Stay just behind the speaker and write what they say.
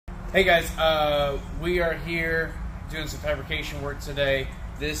Hey guys, we are here doing some fabrication work today.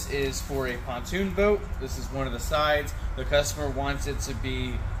 This is for a pontoon boat. This is one of the sides. The customer wants it to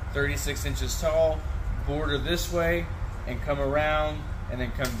be 36 inches tall, border this way, and come around, and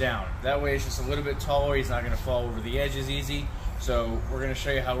then come down. That way it's just a little bit taller. He's not gonna fall over the edges easy. So we're gonna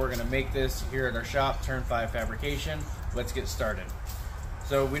show you how we're gonna make this here at our shop, Turn 5 Fabrication. Let's get started.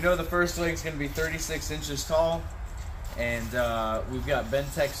 So we know the first leg's gonna be 36 inches tall, and we've got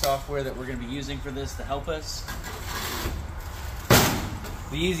Bendtech software that we're gonna be using for this to help us.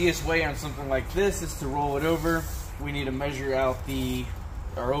 The easiest way on something like this is to roll it over. We need to measure out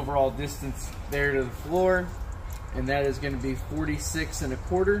our overall distance there to the floor, and that is gonna be 46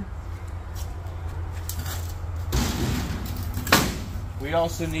 1/4. We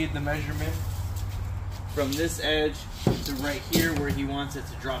also need the measurement from this edge to right here where he wants it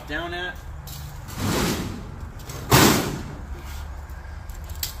to drop down at.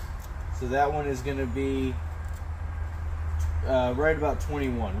 So that one is going to be right about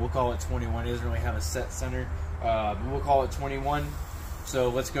 21. We'll call it 21. It doesn't really have a set center, but we'll call it 21. So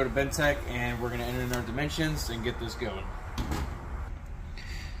let's go to Bintech and we're going to enter in our dimensions and get this going.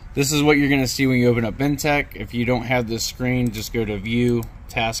 This is what you're going to see when you open up Bintech. If you don't have this screen, just go to View,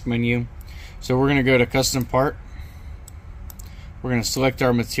 Task menu. So we're going to go to Custom Part. We're going to select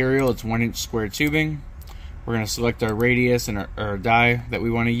our material. It's 1-inch square tubing. We're going to select our radius and our die that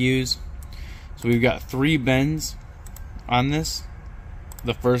we want to use. So we've got 3 bends on this.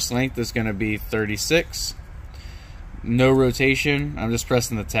 The first length is going to be 36. No rotation. I'm just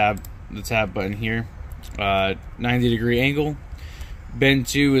pressing the tab button here. 90-degree angle. Bend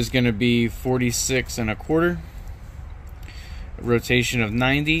 2 is going to be 46 1/4. Rotation of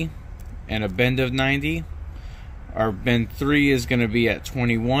 90 and a bend of 90. Our bend 3 is going to be at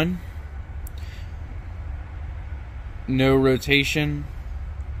 21. No rotation,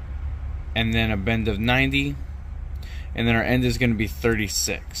 and then a bend of 90, and then our end is going to be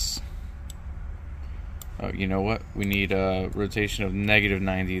 36. Oh, you know what? We need a rotation of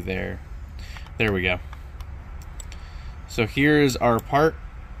 -90 there. There we go. So here is our part.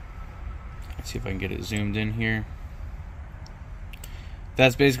 Let's see if I can get it zoomed in here.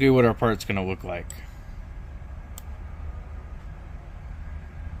 That's basically what our part's going to look like.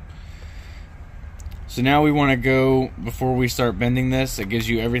 So now we want to go, before we start bending this, it gives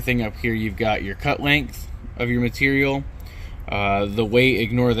you everything up here. You've got your cut length of your material. The weight,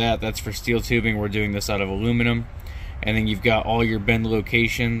 ignore that. That's for steel tubing. We're doing this out of aluminum. And then you've got all your bend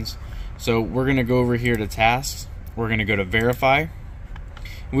locations. So we're going to go over here to tasks. We're going to go to verify.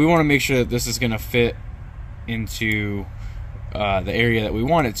 We want to make sure that this is going to fit into the area that we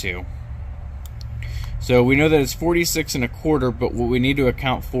want it to. So we know that it's 46 1/4, but what we need to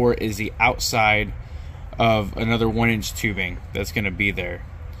account for is the outside of another 1-inch tubing that's going to be there.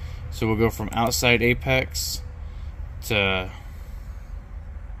 So we'll go from outside apex to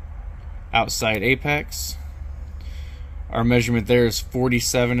outside apex. Our measurement there is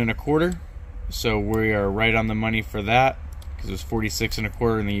 47 1/4, so we are right on the money for that, because it's 46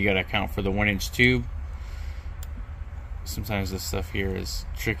 1/4, and then you got to account for the 1-inch tube. Sometimes this stuff here is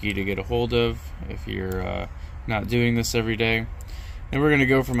tricky to get a hold of if you're not doing this every day. Then we're going to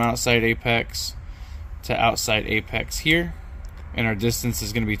go from outside apex to outside apex here, and our distance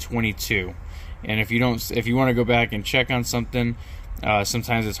is going to be 22. And if you want to go back and check on something,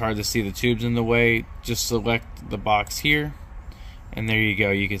 sometimes it's hard to see the tubes in the way. Just select the box here, and there you go.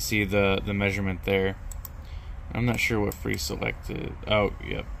 You can see the measurement there. I'm not sure what free selected. Oh,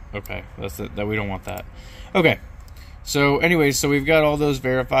 yep. Okay, that's it. That we don't want that. Okay. So anyways, so we've got all those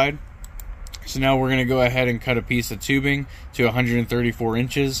verified. So now we're going to go ahead and cut a piece of tubing to 134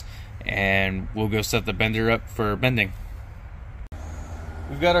 inches, and we'll go set the bender up for bending.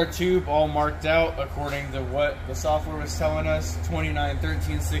 We've got our tube all marked out according to what the software was telling us. 29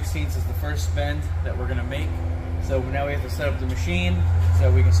 13/16 is the first bend that we're going to make. So now we have to set up the machine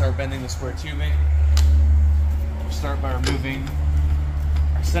so we can start bending the square tubing. We'll start by removing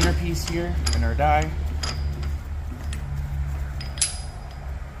our centerpiece here and our die.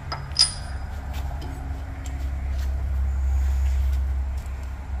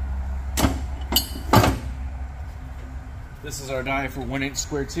 This is our die for 1-inch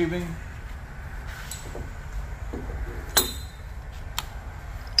square tubing.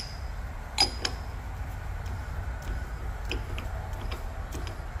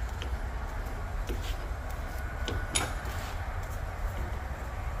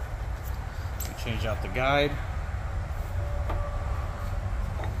 Change out the guide.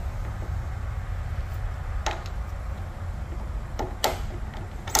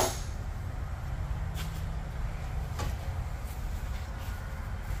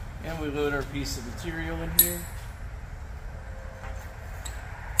 And we load our piece of material in here.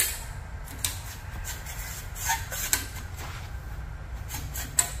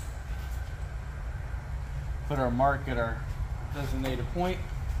 Put our mark at our designated point.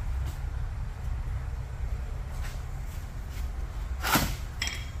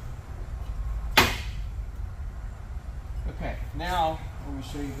 Okay, now let me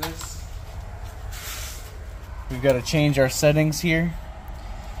show you this. We've got to change our settings here.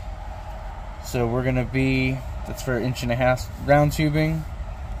 So we're going to be, that's for 1.5 inch round tubing.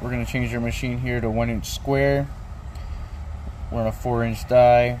 We're going to change our machine here to 1 inch square. We're on a 4 inch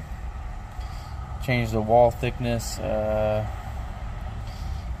die. Change the wall thickness. I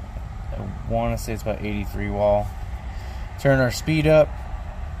want to say it's about 83 wall. Turn our speed up.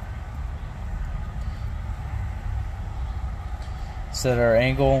 Set our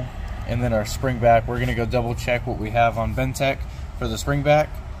angle, and then our spring back. We're going to go double check what we have on Bendtech for the spring back.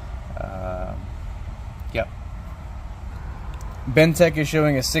 Yep. Bentech is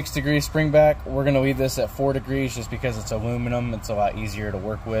showing a 6 degree spring back. We're going to leave this at 4 degrees just because it's aluminum. It's a lot easier to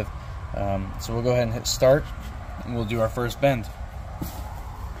work with. So we'll go ahead and hit start, and we'll do our first bend.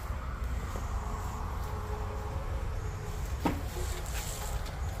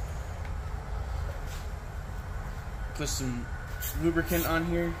 Put some lubricant on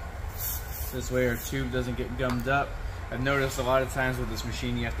here. This way our tube doesn't get gummed up. I've noticed a lot of times with this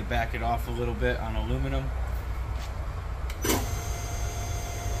machine you have to back it off a little bit on aluminum.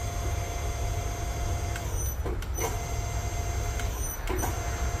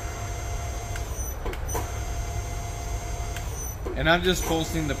 And I'm just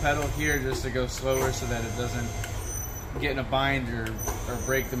pulsing the pedal here just to go slower so that it doesn't get in a bind or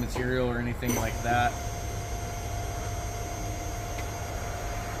break the material or anything like that.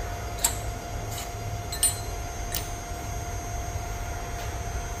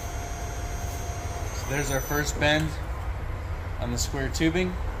 So there's our first bend on the square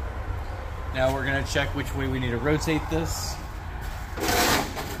tubing. Now we're going to check which way we need to rotate this.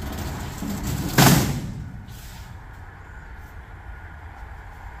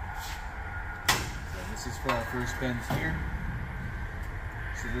 This is for our first bend here.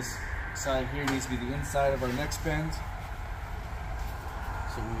 So this side here needs to be the inside of our next bend.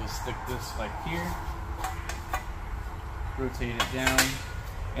 So we will stick this like here, rotate it down,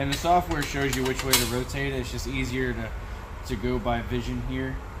 and the software shows you which way to rotate it. It's just easier to go by vision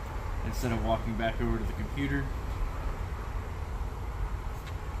here instead of walking back over to the computer.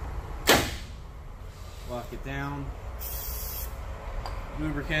 Lock it down,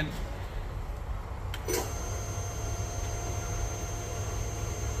 lubricant.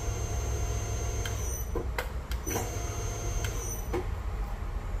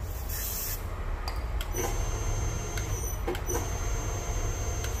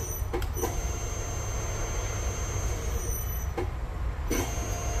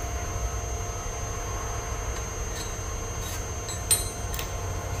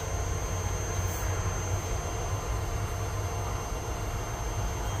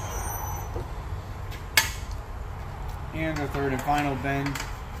 And our third and final bend.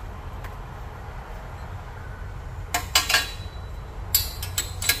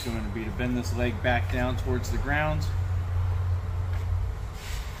 It's going to be to bend this leg back down towards the ground.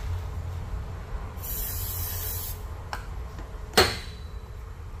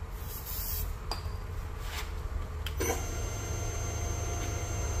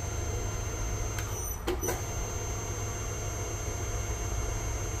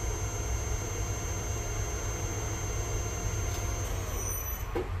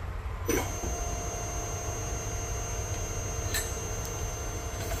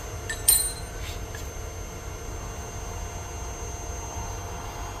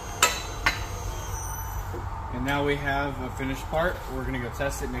 And now we have a finished part. We're going to go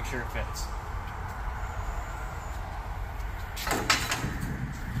test it, make sure it fits.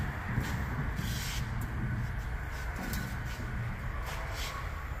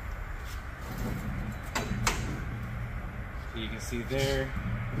 You can see there,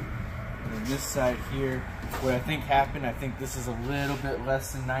 and then this side here, what I think happened, I think this is a little bit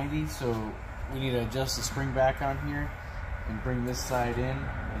less than 90, so we need to adjust the spring back on here and bring this side in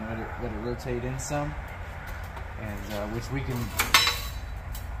and let it rotate in some. And which we can,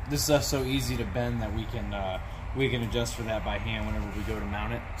 this stuff's so easy to bend that we can adjust for that by hand whenever we go to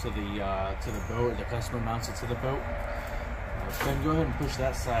mount it to the boat, or the customer mounts it to the boat. Then go ahead and push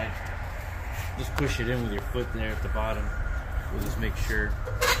that side. Just push it in with your foot there at the bottom. We'll just make sure.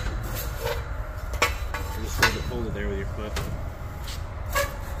 Just hold it there with your foot.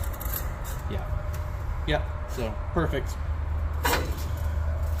 Yeah. Yep. So perfect.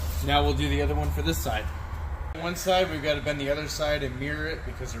 Now we'll do the other one for this side. One side, we've got to bend the other side and mirror it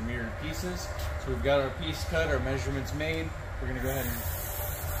because they're mirrored pieces. So we've got our piece cut, our measurements made. We're going to go ahead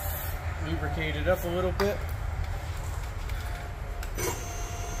and lubricate it up a little bit.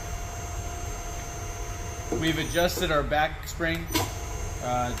 We've adjusted our back spring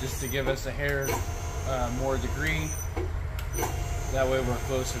just to give us a hair more degree. That way we're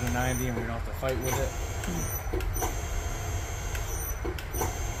closer to 90 and we don't have to fight with it.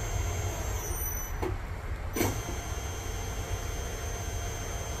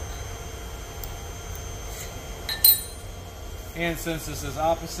 And since this is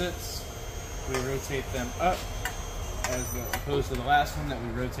opposites, we rotate them up as opposed to the last one that we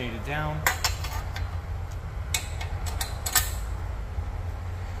rotated down.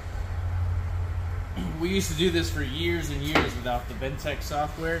 We used to do this for years and years without the Bendtech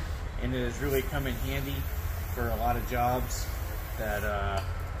software, and it has really come in handy for a lot of jobs that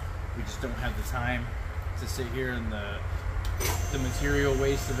we just don't have the time to sit here and the material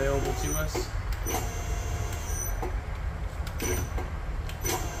waste available to us.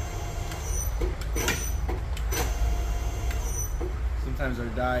 Sometimes our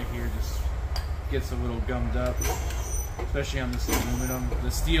die here just gets a little gummed up, especially on this aluminum.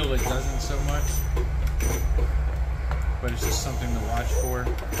 The steel, it doesn't so much, but it's just something to watch for.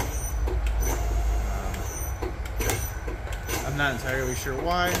 I'm not entirely sure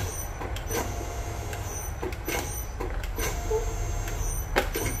why.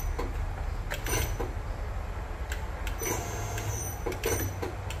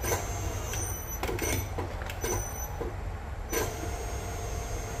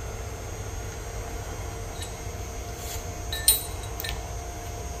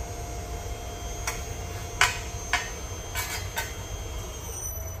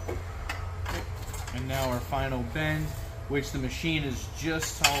 And now our final bend, which the machine is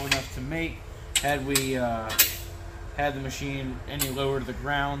just tall enough to make. Had we had the machine any lower to the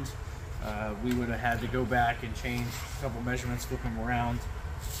ground, we would have had to go back and change a couple measurements, flip them around,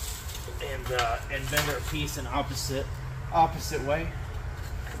 and bend our piece in opposite way.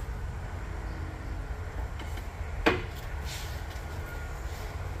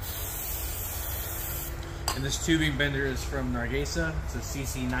 And this tubing bender is from Nargesa. It's a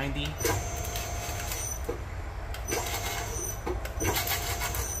CC90.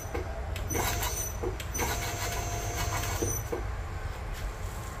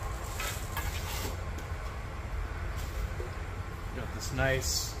 Got this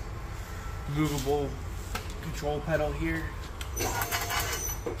nice movable control pedal here. In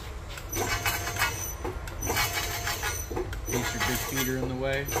case your big feet are in the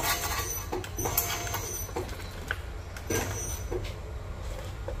way.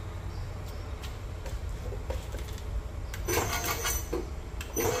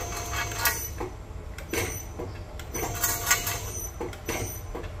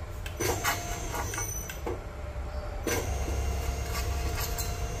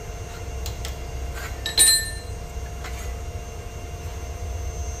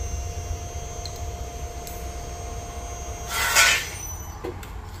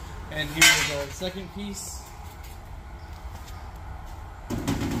 And here's our second piece.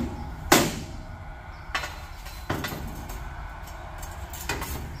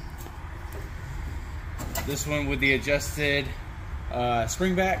 This one with the adjusted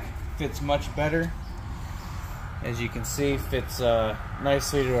spring back fits much better. As you can see, fits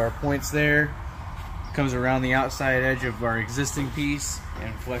nicely to our points there. Comes around the outside edge of our existing piece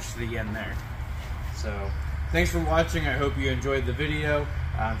and flush to the end there. So, thanks for watching. I hope you enjoyed the video.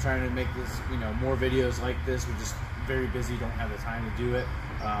 I'm trying to make this, more videos like this. We're just very busy, don't have the time to do it.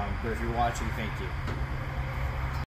 But if you're watching, thank you.